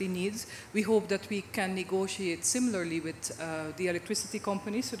desperately needs. We hope that we can negotiate similarly with the electricity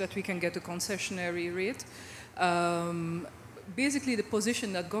company so that we can get a concessionary rate. Basically, the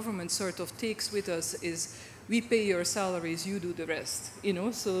position that government sort of takes with us is we pay your salaries, you do the rest. You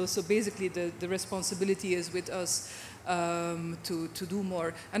know, so basically the responsibility is with us to do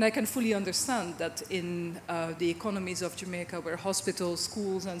more. And I can fully understand that in the economies of Jamaica, where hospitals,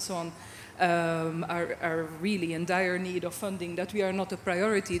 schools, and so on are really in dire need of funding, that we are not a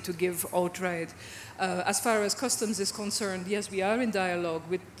priority to give outright. As far as customs is concerned, yes, we are in dialogue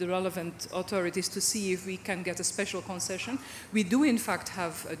with the relevant authorities to see if we can get a special concession. We do, in fact,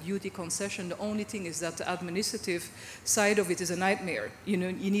 have a duty concession. The only thing is that the administrative side of it is a nightmare. You know,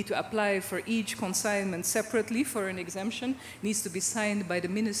 you need to apply for each consignment separately for an exemption. It needs to be signed by the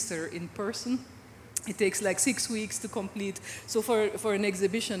minister in person. It takes like 6 weeks to complete. So for an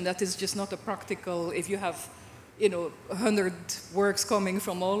exhibition, that is just not a practical, if you have, you know, 100 works coming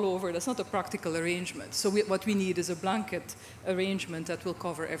from all over, that's not a practical arrangement. So what we need is a blanket arrangement that will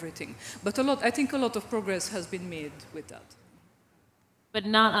cover everything. But I think a lot of progress has been made with that. But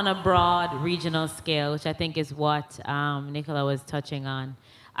not on a broad regional scale, which I think is what Nicola was touching on.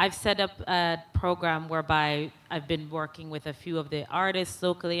 I've set up a program whereby I've been working with a few of the artists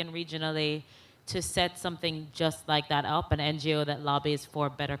locally and regionally to set something just like that up, an NGO that lobbies for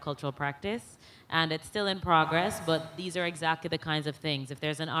better cultural practice. And it's still in progress, but these are exactly the kinds of things. If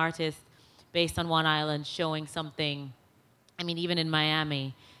there's an artist based on one island showing something, I mean, even in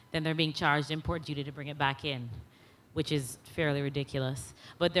Miami, then they're being charged import duty to bring it back in, which is fairly ridiculous.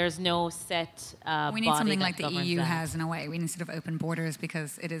 But there's no set we need body something that like the governs EU that. has in a way. We need sort of open borders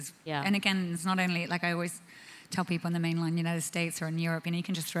because it is, Yeah. and again, it's not only, like I always tell people in the mainland United States or in Europe, you know, you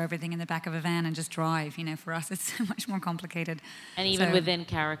can just throw everything in the back of a van and just drive. You know, for us, it's so much more complicated. And even So, within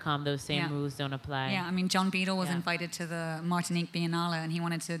CARICOM, those same yeah. rules don't apply. Yeah, I mean, John Beadle was Yeah. invited to the Martinique Biennale, and he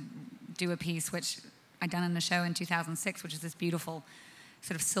wanted to do a piece which I'd done in the show in 2006, which is this beautiful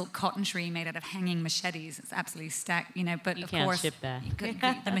sort of silk cotton tree made out of hanging machetes. It's absolutely stacked, you know. But You of can't course, ship that.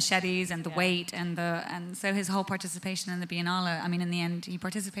 the machetes and the Yeah. weight and so his whole participation in the Biennale. I mean, in the end, he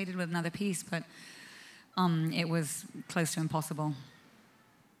participated with another piece, but it was close to impossible.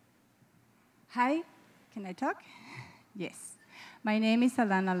 Hi, can I talk? Yes. My name is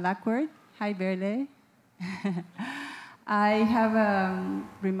Alana Lackworth. Hi, Veerle. I have a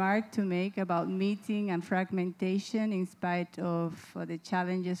remark to make about meeting and fragmentation in spite of the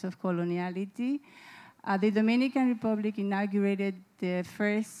challenges of coloniality. The Dominican Republic inaugurated the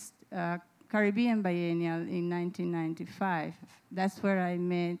first Caribbean Biennial in 1995. That's where I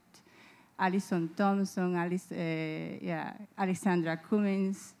met Alison Thompson, Alexandra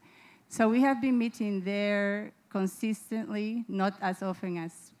Cummins. So we have been meeting there consistently, not as often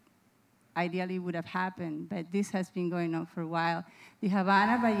as ideally would have happened, but this has been going on for a while. The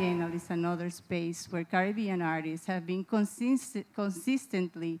Havana Biennial is another space where Caribbean artists have been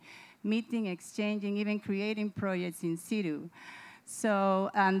consistently meeting, exchanging, even creating projects in situ. So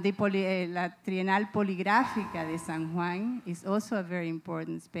la Trienal Poligráfica de San Juan is also a very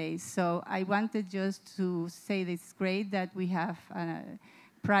important space. So I wanted just to say that it's great that we have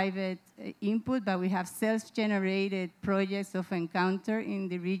private input, but we have self-generated projects of encounter in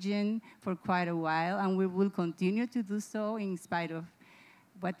the region for quite a while, and we will continue to do so in spite of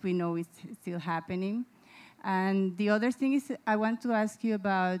what we know is still happening. And the other thing is I want to ask you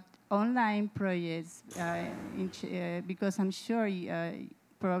about online projects, because I'm sure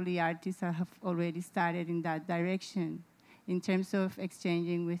probably artists have already started in that direction in terms of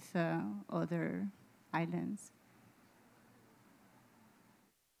exchanging with other islands.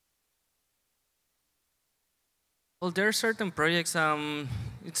 Well, there are certain projects.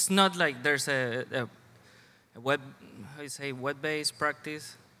 It's not like there's a web-based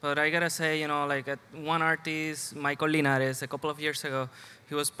practice. But I gotta say, you know, like one artist, Michael Linares, a couple of years ago,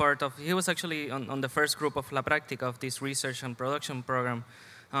 he was actually on the first group of La Práctica of this research and production program.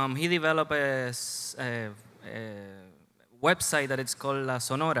 He developed a website that it's called La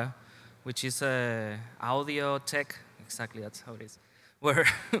Sonora, which is audio tech, exactly, that's how it is, where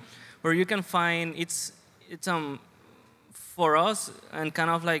you can find, it's for us, and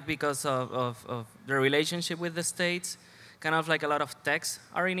kind of like because of the relationship with the States, kind of like a lot of texts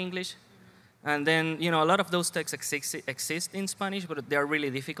are in English. And then, you know, a lot of those texts exist in Spanish, but they're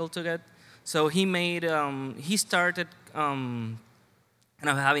really difficult to get. So he started kind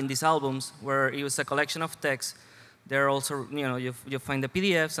of having these albums where it was a collection of texts. There are also, you know, you find the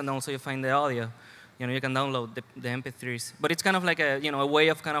PDFs and also you find the audio. You know, you can download the MP3s. But it's kind of like a, you know, a way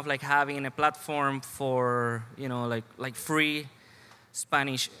of kind of like having a platform for, you know, like free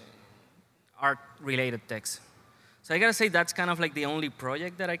Spanish art-related texts. So I gotta say that's kind of like the only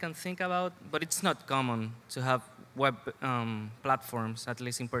project that I can think about, but it's not common to have web platforms, at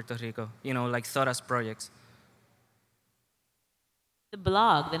least in Puerto Rico, you know, like thought as projects. The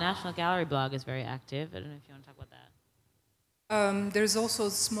blog, the National Gallery blog is very active. I don't know if you want to talk about that. There's also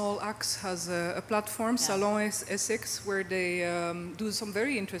Small Axe has a platform, yeah. Salon Essex, where they do some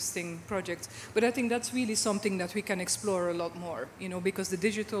very interesting projects. But I think that's really something that we can explore a lot more, you know, because the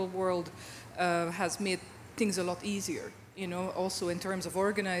digital world has made things a lot easier, you know, also in terms of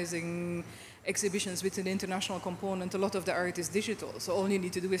organizing exhibitions with an international component. A lot of the art is digital, so all you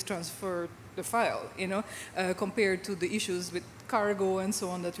need to do is transfer the file, you know, compared to the issues with cargo and so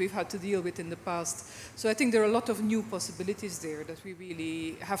on that we've had to deal with in the past. So I think there are a lot of new possibilities there that we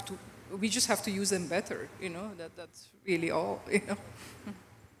really have to, we just have to use them better, you know, that's really all, you know.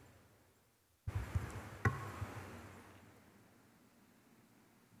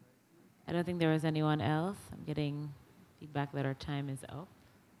 I don't think there was anyone else. I'm getting feedback that our time is up.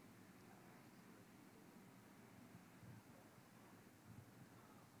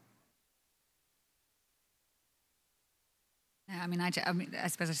 I mean, I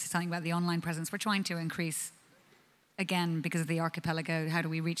suppose I said something about the online presence. We're trying to increase, again, because of the archipelago, how do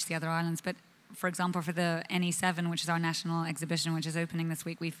we reach the other islands? But for example, for the NE7, which is our national exhibition, which is opening this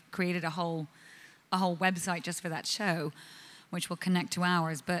week, we've created a whole website just for that show, which will connect to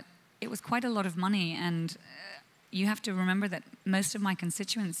ours. But it was quite a lot of money, and you have to remember that most of my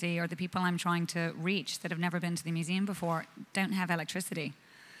constituency, or the people I'm trying to reach that have never been to the museum before, don't have electricity.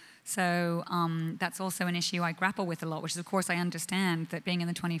 So that's also an issue I grapple with a lot, which is, of course, I understand that being in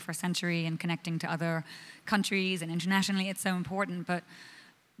the 21st century and connecting to other countries and internationally, it's so important. But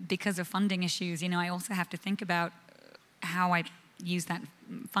because of funding issues, you know, I also have to think about how I use that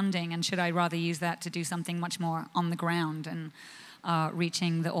funding, and should I rather use that to do something much more on the ground and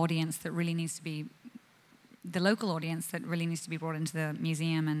reaching the audience that really needs to be, the local audience that really needs to be brought into the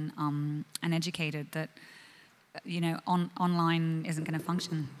museum and educated that, you know, online isn't going to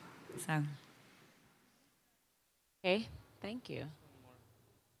function. So. Okay, thank you.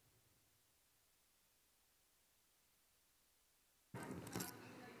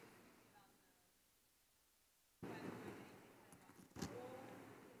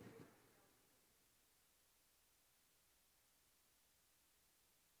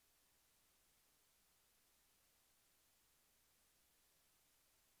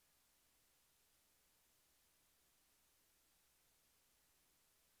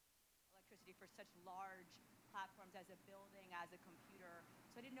 For such large platforms as a building, as a computer.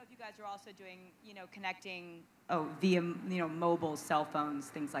 So I didn't know if you guys are also doing, you know, connecting via, you know, mobile, cell phones,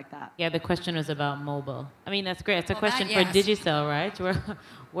 things like that. Yeah, the question was about mobile. I mean, that's great. It's a question for Digicel, right?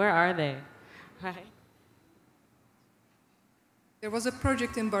 Where are they? Right? There was a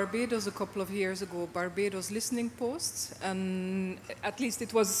project in Barbados a couple of years ago, Barbados Listening Posts, and at least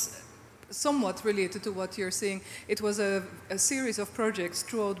it was somewhat related to what you're saying. It was a series of projects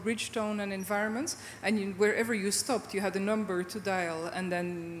throughout Bridgetown and environments, and wherever you stopped, you had a number to dial, and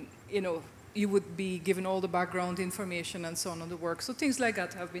then, you would be given all the background information and so on the work. So things like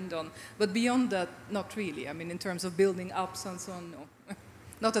that have been done. But beyond that, not really. I mean, in terms of building apps and so on, no.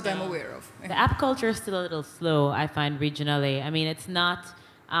 Not that I'm aware of. The app culture is still a little slow, I find, regionally. I mean, it's not,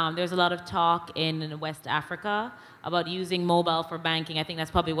 there's a lot of talk in West Africa about using mobile for banking. I think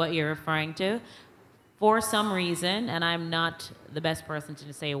that's probably what you're referring to. For some reason, and I'm not the best person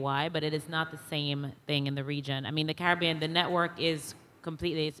to say why, but it is not the same thing in the region. I mean, the Caribbean, the network is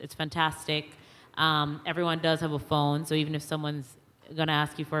completely, it's fantastic. Everyone does have a phone, so even if someone's gonna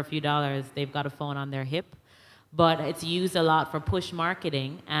ask you for a few dollars, they've got a phone on their hip. But it's used a lot for push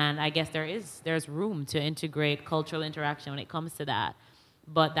marketing, and I guess there's room to integrate cultural interaction when it comes to that.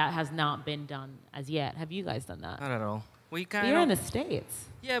 But that has not been done as yet. Have you guys done that? Not at all. You're in the States.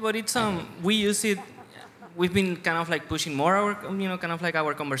 Yeah, but it's we use it. We've been kind of like pushing more our kind of like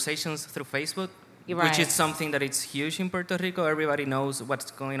our conversations through Facebook, which is something that it's huge in Puerto Rico. Everybody knows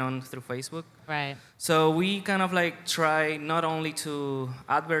what's going on through Facebook. Right. So we kind of like try not only to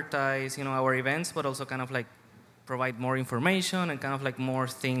advertise, our events, but also kind of like provide more information and kind of like more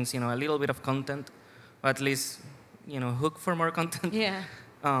things, a little bit of content, or at least, hook for more content. Yeah.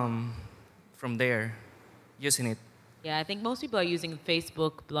 From there, using it. Yeah, I think most people are using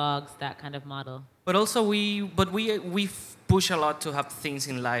Facebook, blogs, that kind of model. But also we push a lot to have things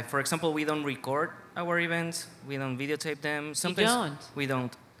in live. For example, we don't record our events. We don't videotape them. Sometimes you don't? We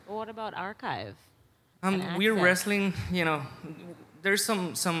don't. Well, what about archive? We're wrestling, there's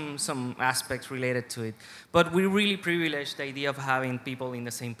some aspects related to it. But we really privilege the idea of having people in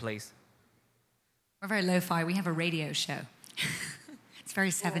the same place. We're very lo-fi. We have a radio show. It's very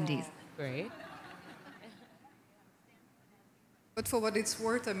 70s. Great. But for what it's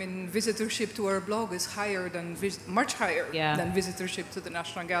worth, I mean, visitorship to our blog is higher than much higher than visitorship to the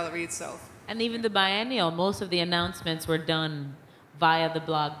National Gallery itself. And even the biennial, most of the announcements were done via the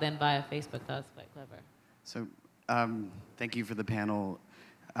blog than via Facebook. That was quite clever. So, thank you for the panel.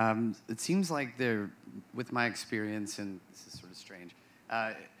 It seems like with my experience, and this is sort of strange,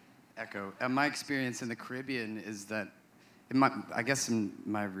 echo. My experience in the Caribbean is that, I guess in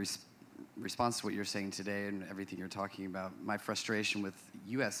my response to what you're saying today and everything you're talking about, my frustration with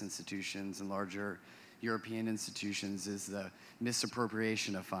U.S. institutions and larger European institutions is the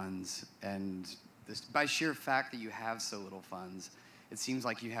misappropriation of funds. And by sheer fact that you have so little funds, it seems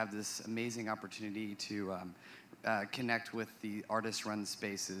like you have this amazing opportunity to connect with the artist-run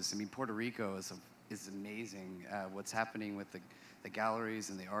spaces. I mean, Puerto Rico is amazing. What's happening with the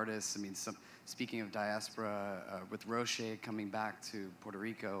galleries and the artists. I mean, speaking of diaspora, with Rachael coming back to Puerto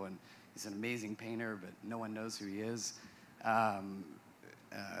Rico, and he's an amazing painter, but no one knows who he is.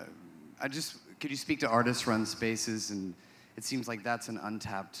 Could you speak to artist-run spaces? And it seems like that's an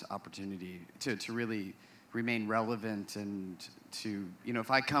untapped opportunity to really remain relevant and to,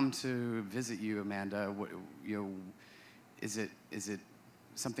 if I come to visit you, Amanda, is it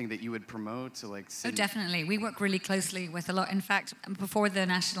something that you would promote to like? Oh, definitely. We work really closely with a lot. In fact, before the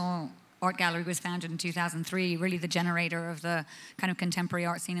National Art Gallery was founded in 2003, really the generator of the kind of contemporary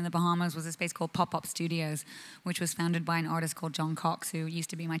art scene in the Bahamas was a space called Pop-Up Studios, which was founded by an artist called John Cox, who used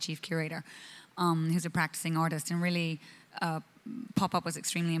to be my chief curator, who's a practicing artist. And really, Pop-Up was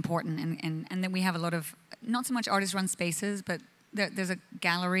extremely important. And then we have a lot of, not so much artist-run spaces, but there's a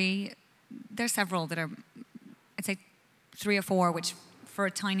gallery. There's several that are, I'd say 3 or 4, which for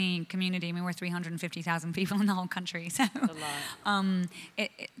a tiny community, I mean, we're 350,000 people in the whole country. So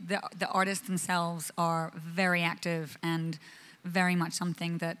the artists themselves are very active and very much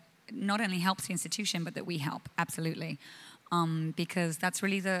something that not only helps the institution, but that we help, absolutely. Because that's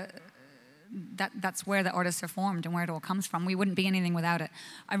really that's where the artists are formed and where it all comes from. We wouldn't be anything without it.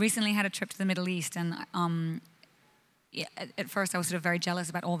 I recently had a trip to the Middle East, and at first I was sort of very jealous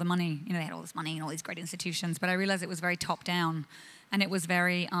about all the money. They had all this money and all these great institutions, but I realized it was very top-down, and it was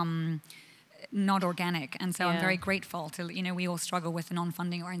very not organic. And so I'm very grateful to, we all struggle with the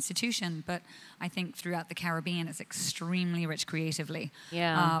non-funding our institution, but I think throughout the Caribbean it's extremely rich creatively.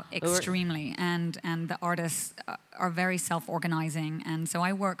 Yeah. Extremely. And the artists are very self-organizing. And so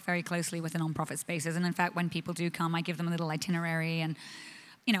I work very closely with the non-profit spaces. And in fact, when people do come, I give them a little itinerary, and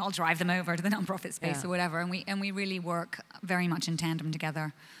I'll drive them over to the non-profit space or whatever. And we really work very much in tandem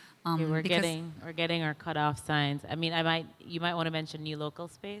together. We're getting our cutoff signs. I mean, you might want to mention New Local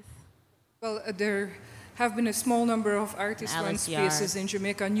Space. Well, there have been a small number of artist-run spaces in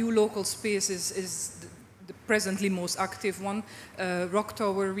Jamaica. New Local Space is the presently most active one. Rock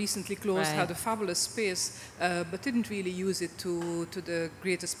Tower recently closed, Right. had a fabulous space, but didn't really use it to the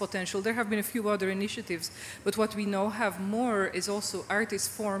greatest potential. There have been a few other initiatives, but what we now have more is also artists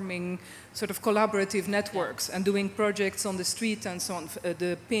forming sort of collaborative networks and doing projects on the street and so on.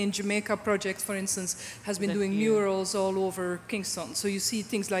 The Paint Jamaica project, for instance, has been doing murals all over Kingston. So you see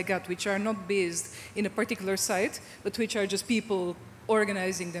things like that, which are not based in a particular site, but which are just people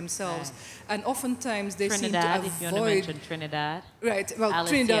organizing themselves. Right. And oftentimes they Trinidad, seem to if you want to avoid... mention Trinidad. Right, well, Alice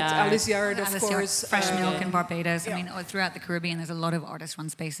Trinidad, Yard. Alice Yard, of Alice Yard, course. Fresh Milk in Barbados. yeah. I mean, all throughout the Caribbean, there's a lot of artist-run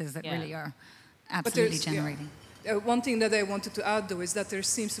spaces that really are absolutely generating. One thing that I wanted to add, though, is that there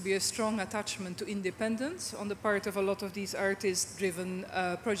seems to be a strong attachment to independence on the part of a lot of these artist-driven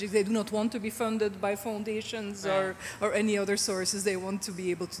projects. They do not want to be funded by foundations or any other sources. They want to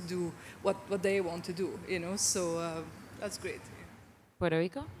be able to do what they want to do, you know, so that's great. Puerto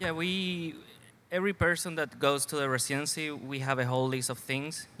Rico? Yeah, every person that goes to the residency, we have a whole list of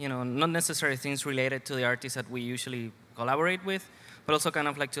things, you know, not necessarily things related to the artists that we usually collaborate with, but also kind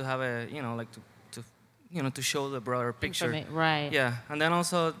of like to have a, you know, like to show the broader picture. Right. Yeah, and then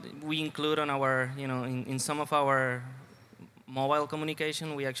also we include on our, you know, in some of our mobile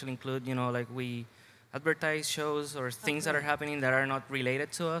communication, we actually include, you know, like we advertise shows or things that are happening that are not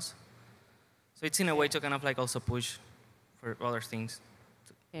related to us. So it's in a way to kind of like also push for other things.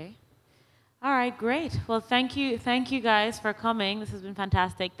 Okay. All right, great. Well, thank you guys for coming. This has been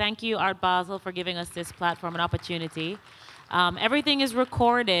fantastic. Thank you, Art Basel, for giving us this platform and opportunity. Everything is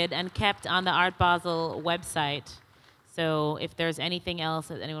recorded and kept on the Art Basel website. So if there's anything else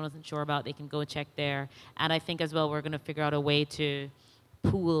that anyone wasn't sure about, they can go check there. And I think as well, we're going to figure out a way to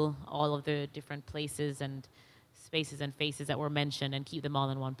pool all of the different places and spaces and faces that were mentioned and keep them all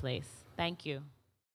in one place. Thank you.